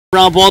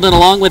Rob Walden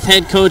along with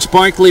head coach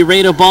Barkley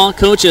Radeball.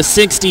 Coach, a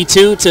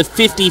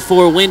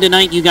 62-54 win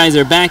tonight. You guys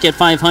are back at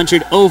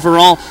 500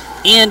 overall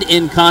and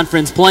in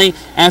conference play.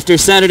 After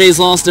Saturday's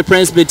loss to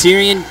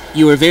Presbyterian,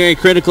 you were very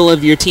critical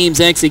of your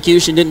team's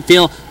execution. Didn't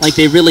feel like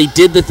they really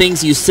did the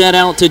things you set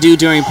out to do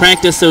during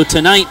practice. So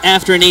tonight,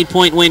 after an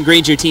 8-point win,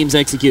 grade your team's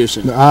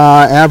execution.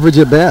 Average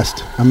at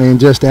best. I mean,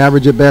 just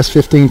average at best.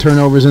 15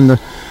 turnovers in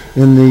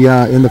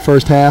the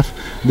first half.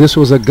 This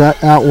was a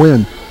gut-out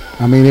win.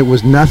 I mean, it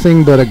was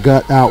nothing but a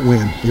gut-out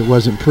win. It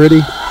wasn't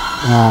pretty.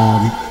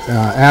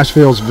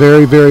 Asheville's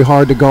very, very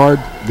hard to guard.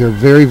 They're a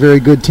very,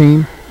 very good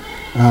team.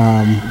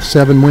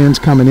 7 wins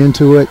coming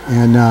into it,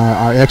 and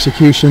our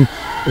execution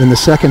in the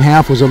second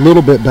half was a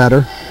little bit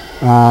better,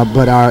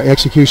 but our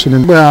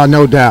execution, well,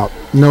 no doubt.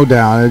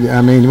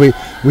 I mean,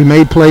 we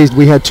made plays.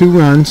 We had 2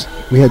 runs.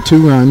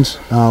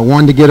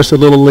 One to get us a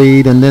little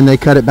lead, and then they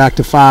cut it back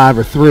to 5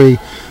 or 3,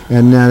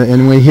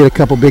 and we hit a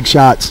couple big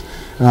shots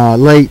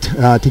late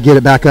to get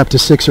it back up to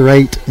 6 or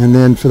 8, and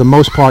then for the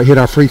most part hit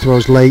our free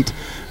throws late.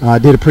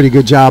 Did a pretty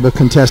good job of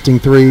contesting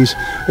threes.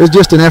 It was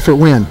just an effort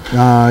win.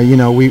 You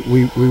know, we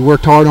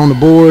worked hard on the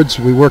boards.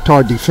 We worked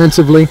hard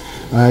defensively.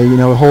 You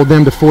know, hold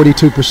them to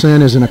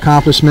 42% is an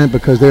accomplishment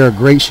because they're a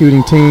great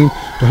shooting team.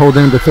 To hold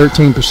them to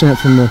 13%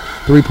 from the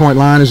three-point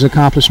line is an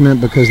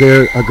accomplishment because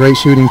they're a great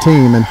shooting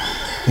team.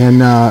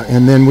 And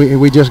then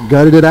we just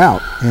gutted it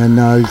out.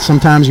 And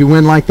sometimes you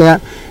win like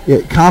that.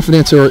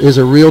 Confidence is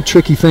a real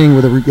tricky thing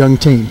with a young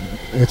team.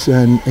 It's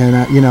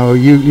you know,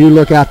 you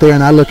look out there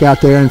and I look out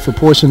there, and for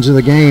portions of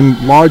the game,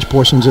 large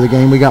portions of the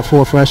game, we got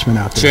 4 freshmen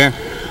out there.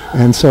 Sure.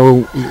 And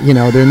so, you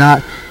know, they're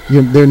not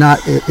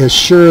as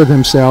sure of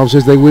themselves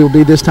as they will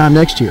be this time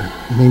next year.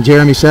 I mean,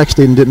 Jeremy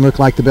Sexton didn't look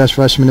like the best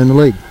freshman in the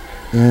league,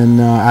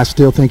 and I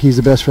still think he's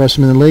the best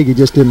freshman in the league. He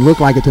just didn't look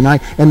like it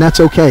tonight, and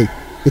that's okay.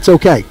 It's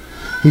okay.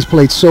 He's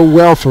played so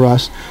well for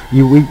us.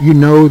 You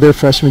know, their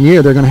freshman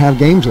year they're going to have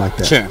games like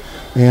that. Sure.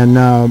 And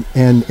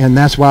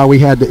that's why we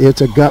had to.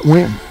 It's a gut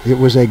win. It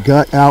was a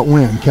gut out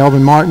win.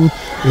 Kelvin Martin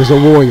is a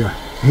warrior.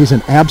 He's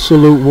an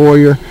absolute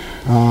warrior.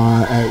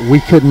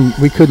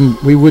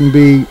 We wouldn't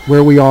be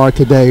where we are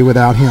today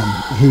without him.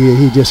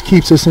 He just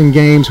keeps us in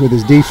games with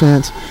his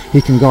defense.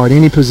 He can guard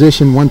any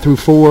position 1 through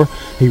 4.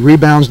 He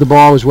rebounds the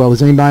ball as well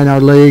as anybody in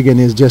our league, and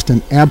is just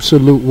an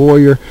absolute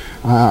warrior.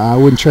 I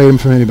wouldn't trade him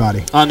for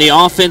anybody. On the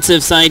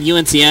offensive side,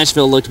 UNC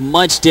Asheville looked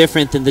much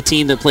different than the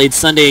team that played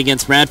Sunday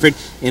against Radford.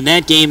 In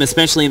that game,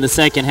 especially in the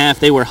second half,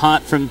 they were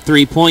hot from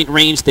 3-point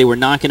range. They were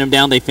knocking them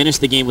down. They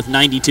finished the game with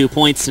 92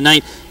 points.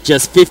 Tonight,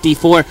 just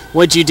 54.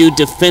 What'd you do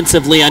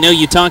defensively? I know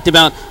you talked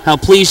about how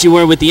pleased you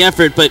were with the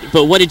effort, but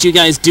what did you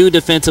guys do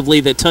defensively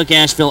that took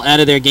Asheville out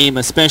of their game,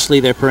 especially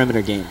their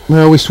perimeter game?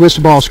 Well, we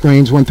switched ball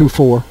screens 1 through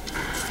 4,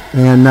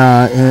 and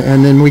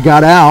then we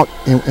got out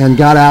and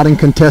got out in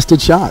contested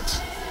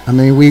shots. I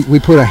mean, we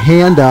put a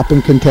hand up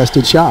in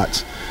contested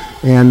shots,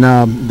 and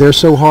they're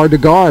so hard to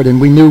guard,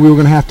 and we knew we were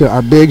going to have to,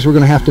 our bigs were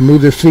going to have to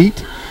move their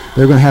feet.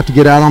 They're going to have to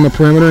get out on the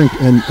perimeter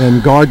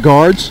and guard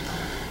guards.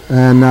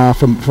 And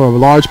for a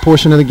large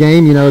portion of the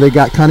game, you know, they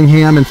got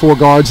Cunningham and 4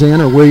 guards in,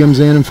 or Williams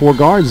in and 4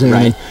 guards in.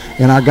 Right.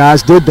 And our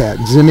guys did that.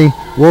 Zimmy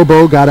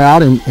Wobo got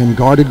out and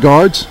guarded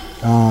guards.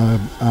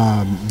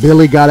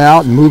 Billy got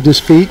out and moved his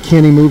feet.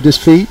 Kenny moved his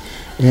feet.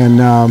 And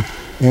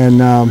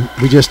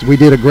we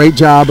did a great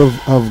job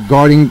of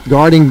guarding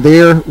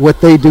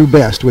what they do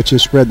best, which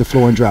is spread the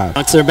floor and drive.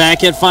 Bucks are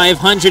back at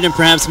 500, and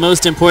perhaps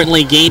most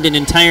importantly, gained an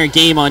entire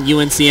game on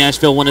UNC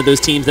Asheville, one of those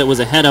teams that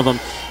was ahead of them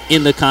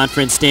in the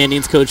conference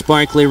standings. Coach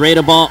Barkley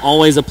Radeball,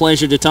 always a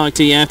pleasure to talk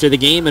to you after the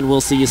game, and we'll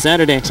see you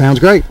Saturday. Sounds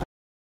great.